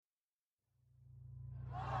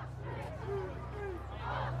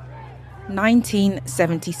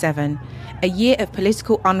1977, a year of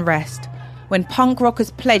political unrest when punk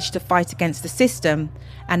rockers pledged to fight against the system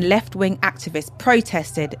and left-wing activists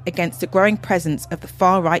protested against the growing presence of the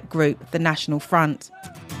far-right group, the National Front.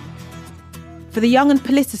 For the young and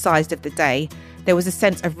politicised of the day, there was a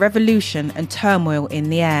sense of revolution and turmoil in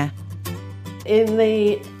the air. In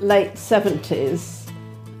the late 70s,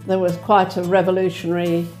 there was quite a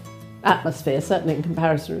revolutionary atmosphere, certainly in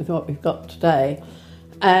comparison with what we've got today.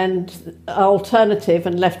 And alternative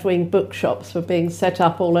and left-wing bookshops were being set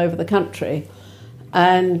up all over the country.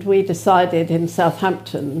 And we decided in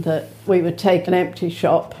Southampton that we would take an empty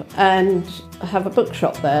shop and have a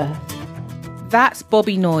bookshop there. That's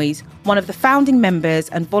Bobby Noyes, one of the founding members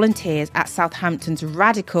and volunteers at Southampton's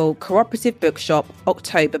radical cooperative bookshop,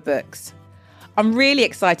 October Books. I'm really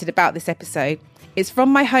excited about this episode. It's from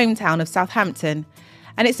my hometown of Southampton,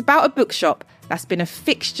 and it's about a bookshop that's been a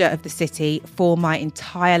fixture of the city for my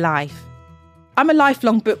entire life. I'm a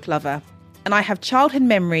lifelong book lover, and I have childhood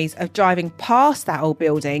memories of driving past that old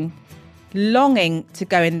building, longing to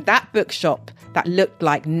go in that bookshop that looked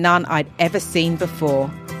like none I'd ever seen before.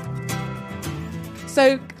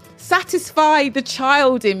 So, satisfy the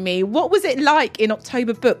child in me. What was it like in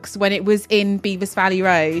October Books when it was in Beavers Valley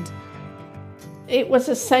Road? It was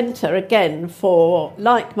a centre, again, for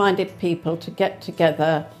like-minded people to get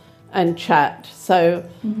together and chat. So,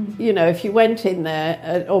 you know, if you went in there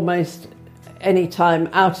at almost any time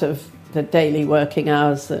out of the daily working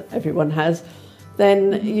hours that everyone has,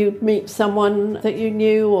 then you'd meet someone that you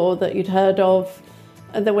knew or that you'd heard of.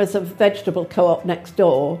 And there was a vegetable co-op next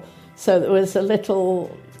door. So there was a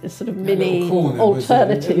little sort of mini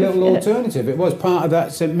alternative. A little alternative. It was part of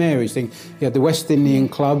that St Mary's thing. You had the West Indian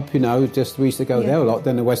Club, you know, we used to go there a lot,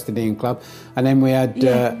 then the West Indian Club. And then we had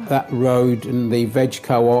that road and the Veg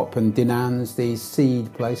Co-op and Dinan's, the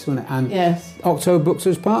seed place, wasn't it? And October Books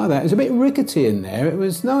was part of that. It was a bit rickety in there. It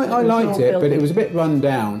was, I liked it, but it was a bit run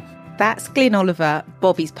down. That's Glyn Oliver,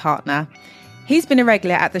 Bobby's partner. He's been a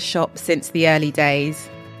regular at the shop since the early days.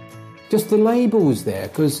 Just the labels there,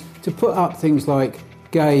 because to put up things like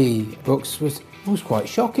gay books was quite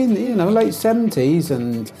shocking, you know, late 70s,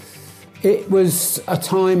 and it was a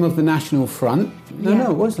time of the National Front.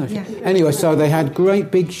 No, it was National. Yeah. Anyway, so they had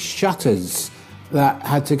great big shutters that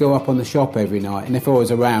had to go up on the shop every night, and if I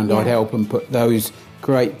was around, I'd help them put those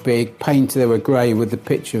great big painted, they were grey with the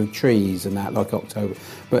picture of trees and that, like October.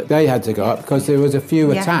 But they had to go up because there was a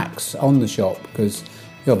few attacks on the shop, because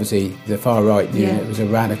obviously the far right knew it was a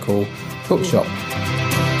radical bookshop.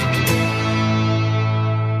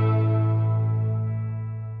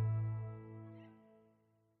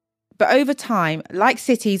 But over time, like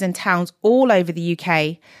cities and towns all over the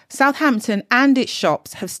UK, Southampton and its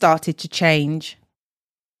shops have started to change.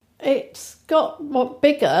 It's got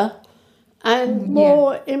bigger and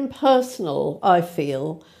more impersonal, I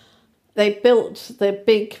feel. They built the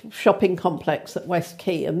big shopping complex at West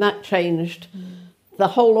Quay, and that changed the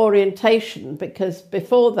whole orientation, because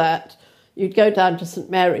before that, you'd go down to St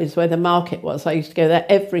Mary's where the market was. I used to go there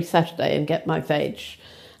every Saturday and get my veg.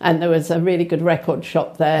 And there was a really good record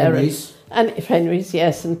shop there. Henry's. And Henry's,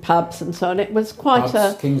 yes, and pubs and so on. It was quite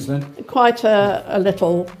Kingsland. Quite a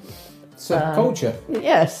little... culture.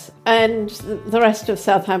 Yes, and the rest of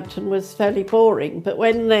Southampton was fairly boring. But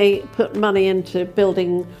when they put money into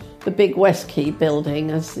building the big West Quay building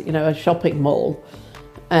as, you know, a shopping mall,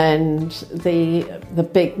 and the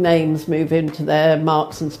big names move into there,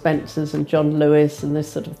 Marks and Spencers and John Lewis and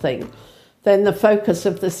this sort of thing, then the focus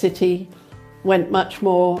of the city went much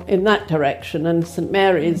more in that direction, and St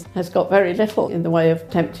Mary's has got very little in the way of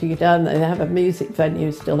tempting you down there. They have a music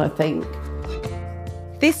venue still, I think.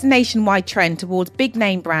 This nationwide trend towards big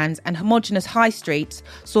name brands and homogenous high streets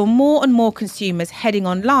saw more and more consumers heading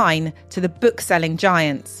online to the book-selling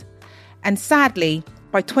giants. And sadly,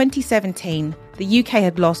 by 2017, the UK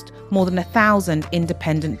had lost more than 1,000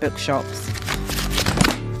 independent bookshops.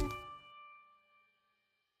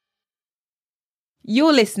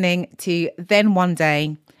 You're listening to Then One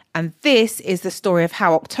Day, and this is the story of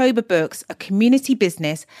how October Books, a community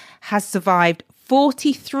business, has survived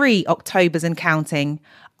 43 Octobers and counting.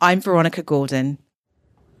 I'm Veronica Gordon.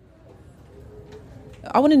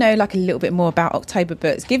 I want to know a little bit more about October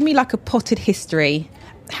Books. Give me a potted history.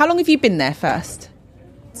 How long have you been there first?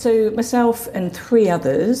 So myself and 3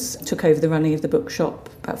 others took over the running of the bookshop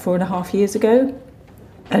about 4.5 years ago.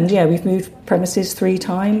 And we've moved premises 3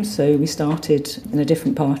 times. So we started in a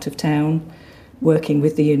different part of town, working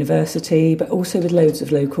with the university, but also with loads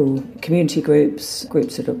of local community groups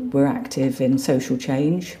that were active in social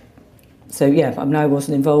change. So I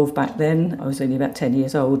wasn't involved back then. I was only about 10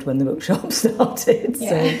 years old when the bookshop started.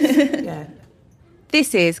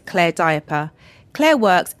 This is Claire Diaper. Claire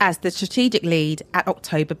works as the strategic lead at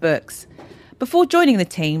October Books. Before joining the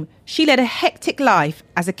team, she led a hectic life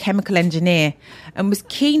as a chemical engineer and was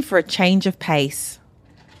keen for a change of pace.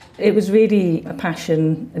 It was really a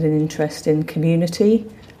passion and an interest in community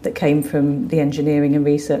that came from the engineering and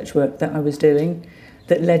research work that I was doing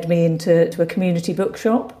that led me into a community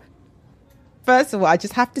bookshop. First of all, I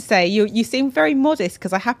just have to say, you seem very modest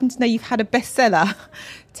because I happen to know you've had a bestseller.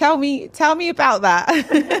 Tell me about that.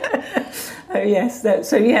 Oh yes,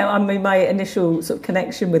 I mean, my initial sort of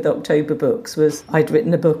connection with October Books was I'd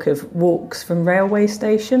written a book of walks from railway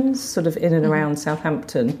stations, sort of in and around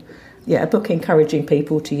Southampton. Yeah, a book encouraging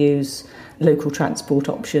people to use local transport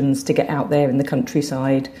options to get out there in the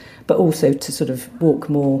countryside, but also to sort of walk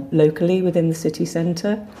more locally within the city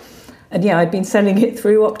centre. And yeah, I'd been selling it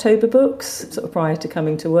through October Books sort of prior to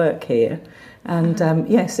coming to work here. And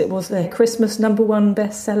yes, it was their Christmas #1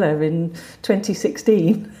 bestseller in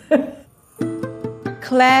 2016.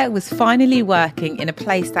 Claire was finally working in a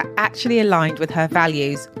place that actually aligned with her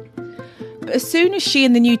values. But as soon as she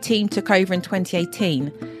and the new team took over in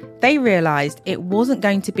 2018, they realised it wasn't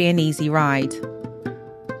going to be an easy ride.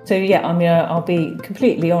 So yeah, I mean, I'll be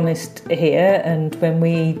completely honest here. And when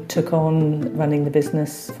we took on running the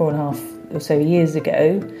business 4.5 or so years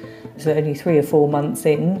ago, so only 3 or 4 months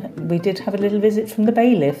in, we did have a little visit from the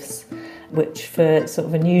bailiffs, which for sort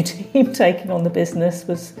of a new team taking on the business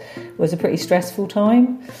was a pretty stressful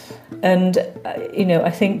time. And, I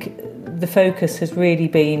think the focus has really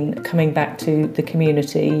been coming back to the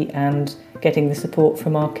community and getting the support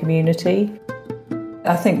from our community.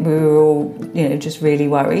 I think we were all, just really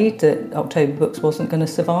worried that October Books wasn't going to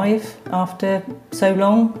survive after so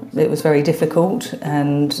long. It was very difficult,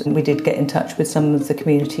 and we did get in touch with some of the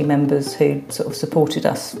community members who sort of supported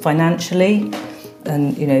us financially,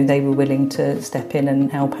 and, they were willing to step in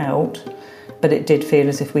and help out. But it did feel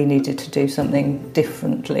as if we needed to do something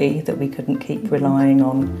differently, that we couldn't keep relying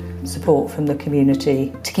on support from the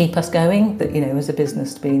community to keep us going, that, as a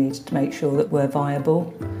business we needed to make sure that we're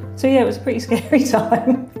viable. So yeah, it was a pretty scary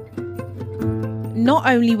time. Not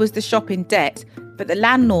only was the shop in debt, but the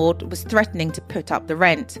landlord was threatening to put up the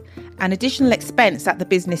rent, an additional expense that the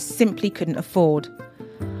business simply couldn't afford.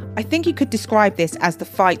 I think you could describe this as the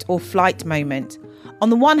fight or flight moment. On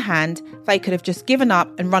the one hand, they could have just given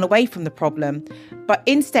up and run away from the problem, but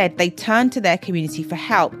instead they turned to their community for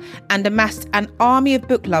help and amassed an army of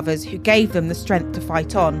book lovers who gave them the strength to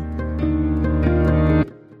fight on.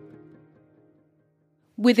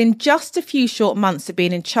 Within just a few short months of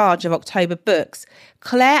being in charge of October Books,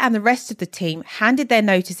 Claire and the rest of the team handed their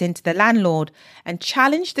notice in to the landlord and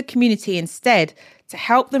challenged the community instead to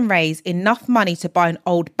help them raise enough money to buy an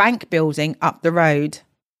old bank building up the road.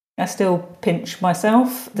 I still pinch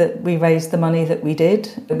myself that we raised the money that we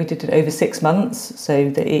did. We did it over 6 months,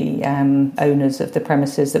 so the owners of the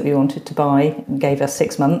premises that we wanted to buy gave us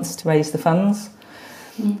 6 months to raise the funds.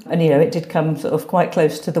 And, it did come sort of quite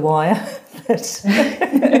close to the wire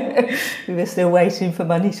that we were still waiting for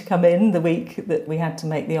money to come in the week that we had to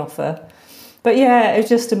make the offer. But yeah, it was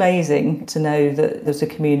just amazing to know that there's a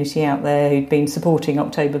community out there who'd been supporting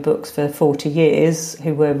October Books for 40 years,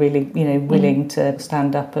 who were really, willing to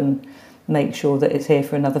stand up and make sure that it's here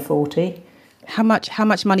for another 40. How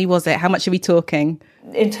much money was it? How much are we talking?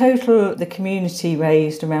 In total, the community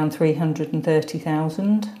raised around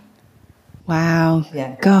 330,000. Wow.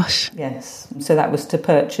 Yeah. Gosh. Yes. So that was to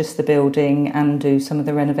purchase the building and do some of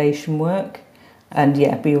the renovation work. And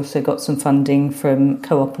yeah, we also got some funding from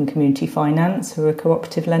Co-op and Community Finance, who are a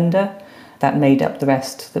cooperative lender. That made up the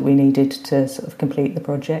rest that we needed to sort of complete the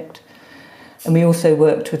project. And we also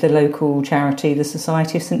worked with a local charity, the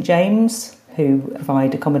Society of St James, who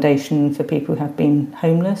provide accommodation for people who have been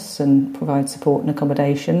homeless and provide support and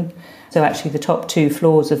accommodation. So actually the top 2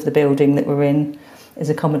 floors of the building that we're in is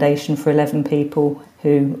accommodation for 11 people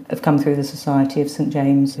who have come through the Society of St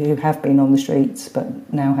James, who have been on the streets but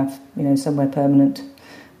now have, somewhere permanent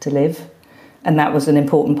to live. And that was an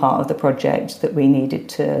important part of the project, that we needed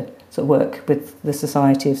to sort of work with the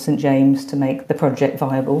Society of St James to make the project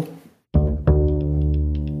viable.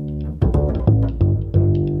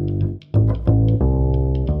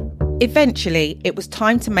 Eventually, it was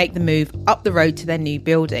time to make the move up the road to their new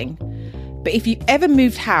building. But if you've ever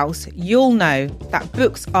moved house, you'll know that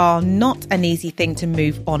books are not an easy thing to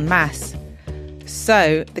move en masse.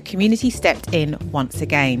 So the community stepped in once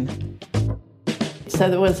again. So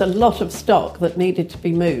there was a lot of stock that needed to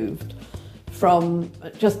be moved from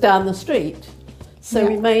just down the street. So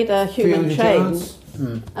we made a human chain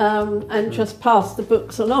and just passed the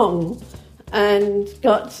books along. and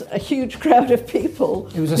got a huge crowd of people.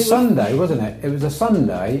 It was a Sunday, wasn't it? It was a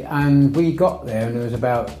Sunday, and we got there and there was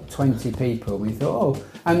about 20 people. We thought, oh,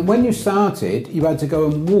 and when you started, you had to go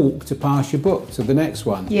and walk to pass your book to the next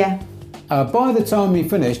one. Yeah. By the time we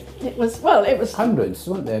finished, it was hundreds,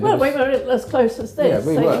 weren't there? Well, we were as close as this. Yeah,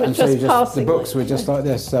 we were. You And so passing the books were just like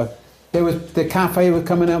this. So there was the cafe were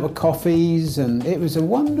coming out with coffees, and it was a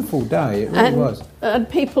wonderful day. It really was. And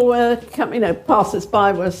people were coming,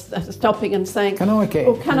 passers-by were stopping and saying, "Can I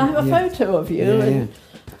have a photo of you?"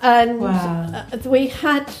 And wow. We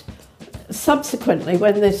had subsequently,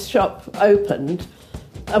 when this shop opened,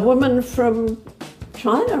 a woman from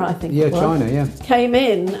China, I think it was, China, came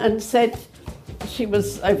in and said she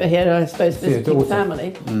was over here, I suppose, visiting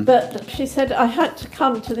family. But she said, I had to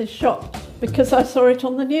come to this shop because I saw it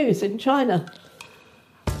on the news in China.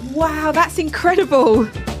 Wow, that's incredible.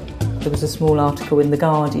 There was a small article in The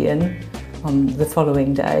Guardian on the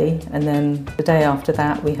following day, and then the day after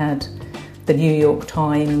that we had the New York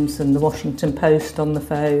Times and the Washington Post on the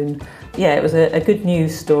phone. Yeah, it was a good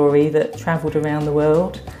news story that travelled around the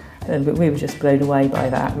world, and we were just blown away by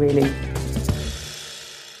that, really.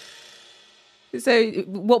 So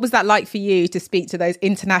what was that like for you to speak to those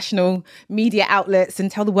international media outlets and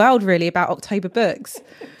tell the world really about October Books?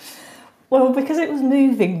 Well, because it was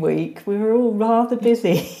moving week, we were all rather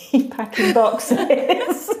busy packing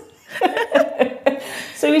boxes.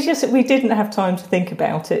 So we didn't have time to think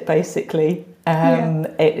about it, basically.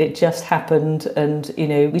 It just happened, and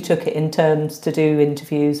we took it in turns to do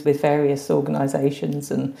interviews with various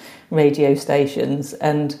organisations and radio stations,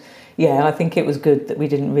 and I think it was good that we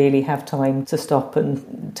didn't really have time to stop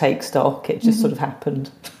and take stock. It just sort of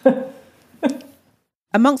happened.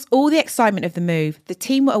 Amongst all the excitement of the move, the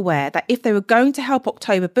team were aware that if they were going to help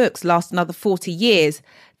October Books last another 40 years,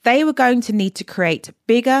 they were going to need to create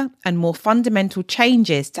bigger and more fundamental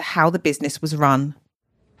changes to how the business was run.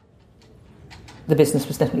 The business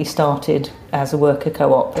was definitely started as a worker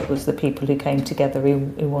co-op. It was the people who came together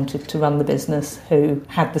who wanted to run the business, who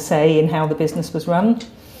had the say in how the business was run.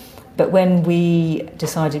 But when we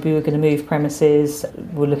decided we were going to move premises,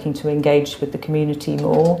 we were looking to engage with the community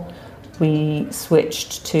more, we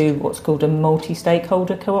switched to what's called a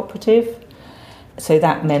multi-stakeholder cooperative. So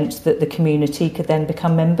that meant that the community could then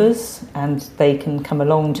become members, and they can come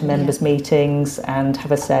along to members' meetings and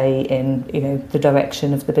have a say in, the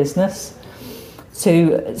direction of the business.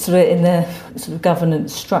 So sort of in the sort of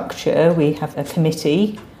governance structure, we have a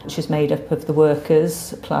committee which is made up of the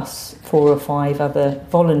workers plus 4 or 5 other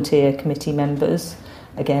volunteer committee members,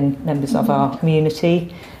 again, members of our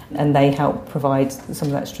community, and they help provide some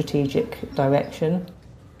of that strategic direction.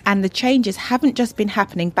 And the changes haven't just been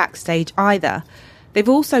happening backstage either. They've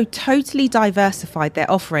also totally diversified their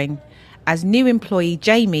offering, as new employee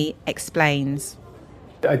Jamie explains.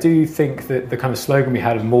 I do think that the kind of slogan we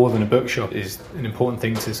had of more than a bookshop is an important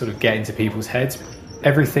thing to sort of get into people's heads.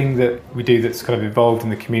 Everything that we do that's kind of involved in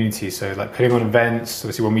the community, so like putting on events,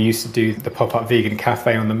 obviously when we used to do the pop-up vegan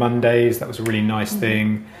cafe on the Mondays, that was a really nice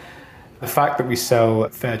thing. The fact that we sell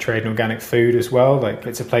fair trade and organic food as well, like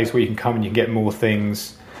it's a place where you can come and you can get more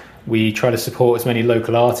things. We try to support as many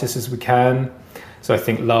local artists as we can. So I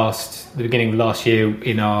think the beginning of last year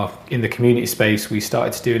in the community space, we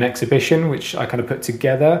started to do an exhibition, which I kind of put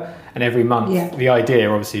together. And every month, the idea,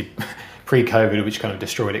 obviously pre-COVID, which kind of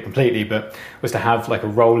destroyed it completely, but was to have like a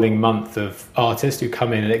rolling month of artists who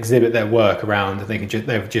come in and exhibit their work around, and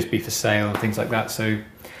they would just be for sale and things like that. So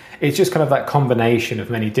it's just kind of that combination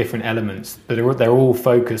of many different elements, but they're all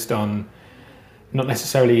focused on not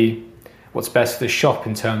necessarily what's best for the shop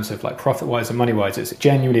in terms of like profit-wise and money-wise. It's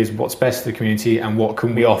genuinely is what's best for the community and what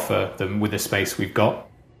can we offer them with the space we've got.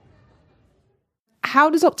 How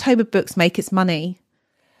does October Books make its money?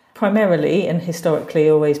 Primarily and historically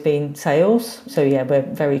always been sales. So we're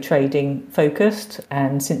very trading focused.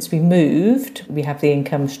 And since we moved, we have the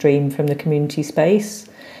income stream from the community space.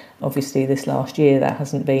 Obviously this last year that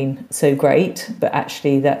hasn't been so great, but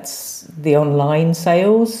actually that's the online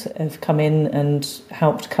sales have come in and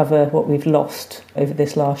helped cover what we've lost over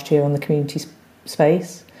this last year on the community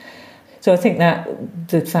space. So I think that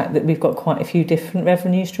the fact that we've got quite a few different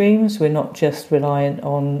revenue streams, we're not just reliant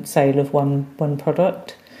on sale of one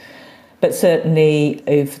product. But certainly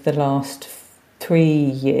over the last 3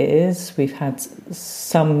 years, we've had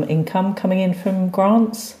some income coming in from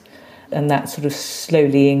grants, and that sort of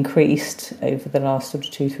slowly increased over the last sort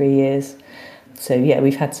of 2-3 years. So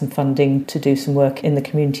we've had some funding to do some work in the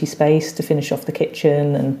community space to finish off the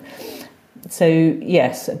kitchen, and so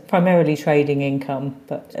yes, primarily trading income,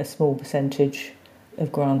 but a small percentage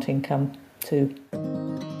of grant income too.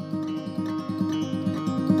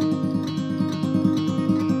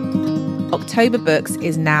 October Books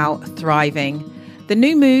is now thriving. The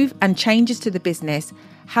new move and changes to the business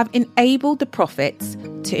have enabled the profits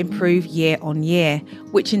to improve year on year,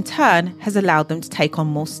 which in turn has allowed them to take on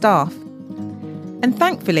more staff. And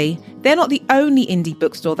thankfully, they're not the only indie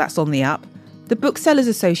bookstore that's on the up. The Booksellers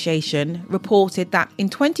Association reported that in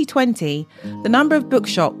 2020, the number of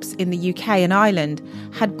bookshops in the UK and Ireland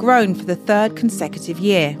had grown for the third consecutive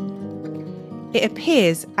year. It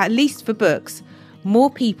appears, at least for books,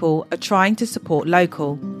 more people are trying to support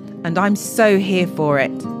local, and I'm so here for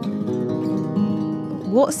it.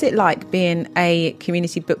 What's it like being a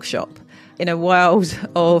community bookshop in a world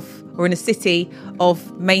of, or in a city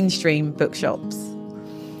of mainstream bookshops?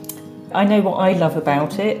 I know what I love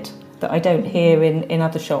about it that I don't hear in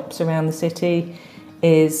other shops around the city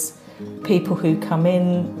is people who come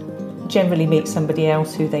in generally meet somebody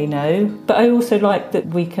else who they know. But I also like that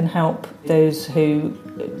we can help those who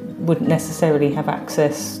wouldn't necessarily have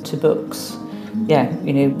access to books. Yeah,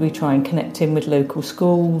 we try and connect in with local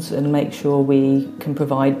schools and make sure we can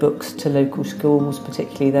provide books to local schools,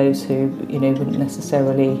 particularly those who, wouldn't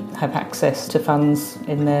necessarily have access to funds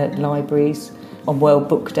in their libraries. On World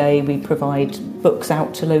Book Day, we provide books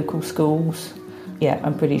out to local schools. Yeah,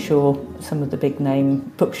 I'm pretty sure some of the big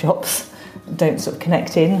name bookshops don't sort of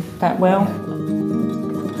connect in that well.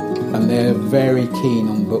 And they're very keen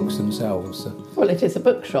on books themselves. Well, it is a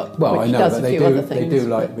bookshop, well, which I know, does but a they few do, other things. They do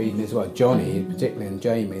like reading as well. Johnny, particularly, and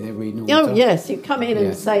Jamie, they're reading all the time. Oh, yes, you come in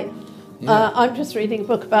and say, I'm just reading a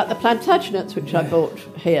book about the Plantagenets, which I bought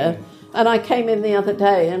here. And I came in the other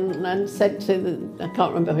day and said to I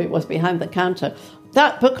can't remember who it was behind the counter,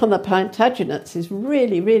 that book on the Plantagenets is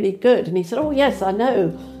really, really good. And he said, oh, yes, I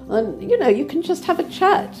know. And, you can just have a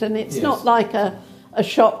chat. And it's not like a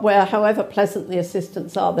shop where, however pleasant the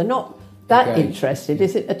assistants are, they're not that interested.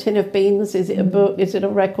 Is it a tin of beans? Is it a book? Is it a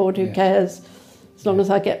record? Who cares? As long as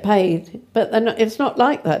I get paid. But it's not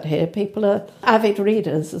like that here. People are avid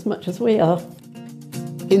readers as much as we are.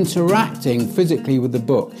 Interacting physically with the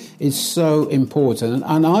book is so important,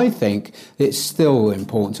 and I think it's still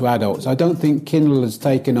important to adults. I don't think Kindle has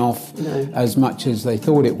taken off as much as they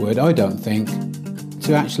thought it would. I don't think.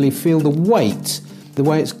 To actually feel the weight, the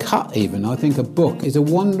way it's cut even, I think a book is a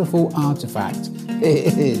wonderful artefact.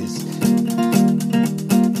 It is.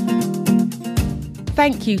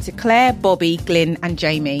 Thank you to Claire, Bobby, Glyn and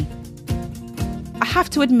Jamie. I have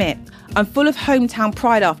to admit, I'm full of hometown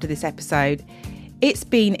pride after this episode. It's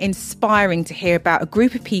been inspiring to hear about a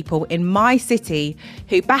group of people in my city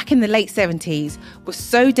who back in the late 70s were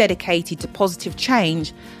so dedicated to positive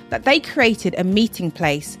change that they created a meeting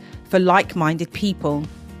place for like-minded people.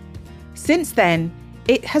 Since then,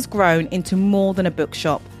 it has grown into more than a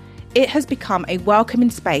bookshop. It has become a welcoming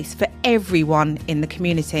space for everyone in the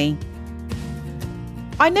community.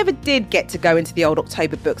 I never did get to go into the old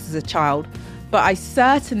October Books as a child, but I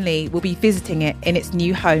certainly will be visiting it in its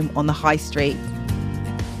new home on the High Street.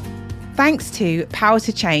 Thanks to Power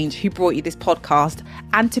to Change, who brought you this podcast,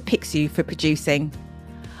 and to Pixu for producing.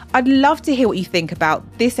 I'd love to hear what you think about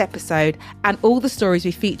this episode and all the stories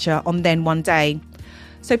we feature on Then One Day.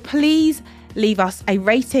 So please leave us a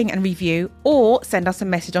rating and review or send us a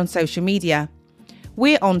message on social media.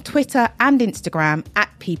 We're on Twitter and Instagram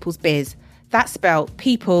 @PeoplesBiz. That's spelled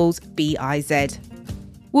Peoples, B-I-Z.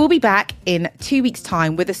 We'll be back in 2 weeks'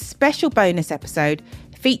 time with a special bonus episode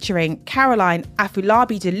featuring Caroline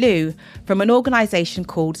Afolabi-Delu from an organisation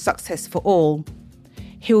called Success for All,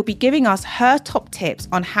 who will be giving us her top tips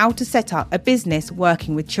on how to set up a business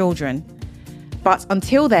working with children. But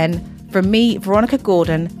until then, from me, Veronica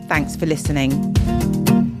Gordon, thanks for listening.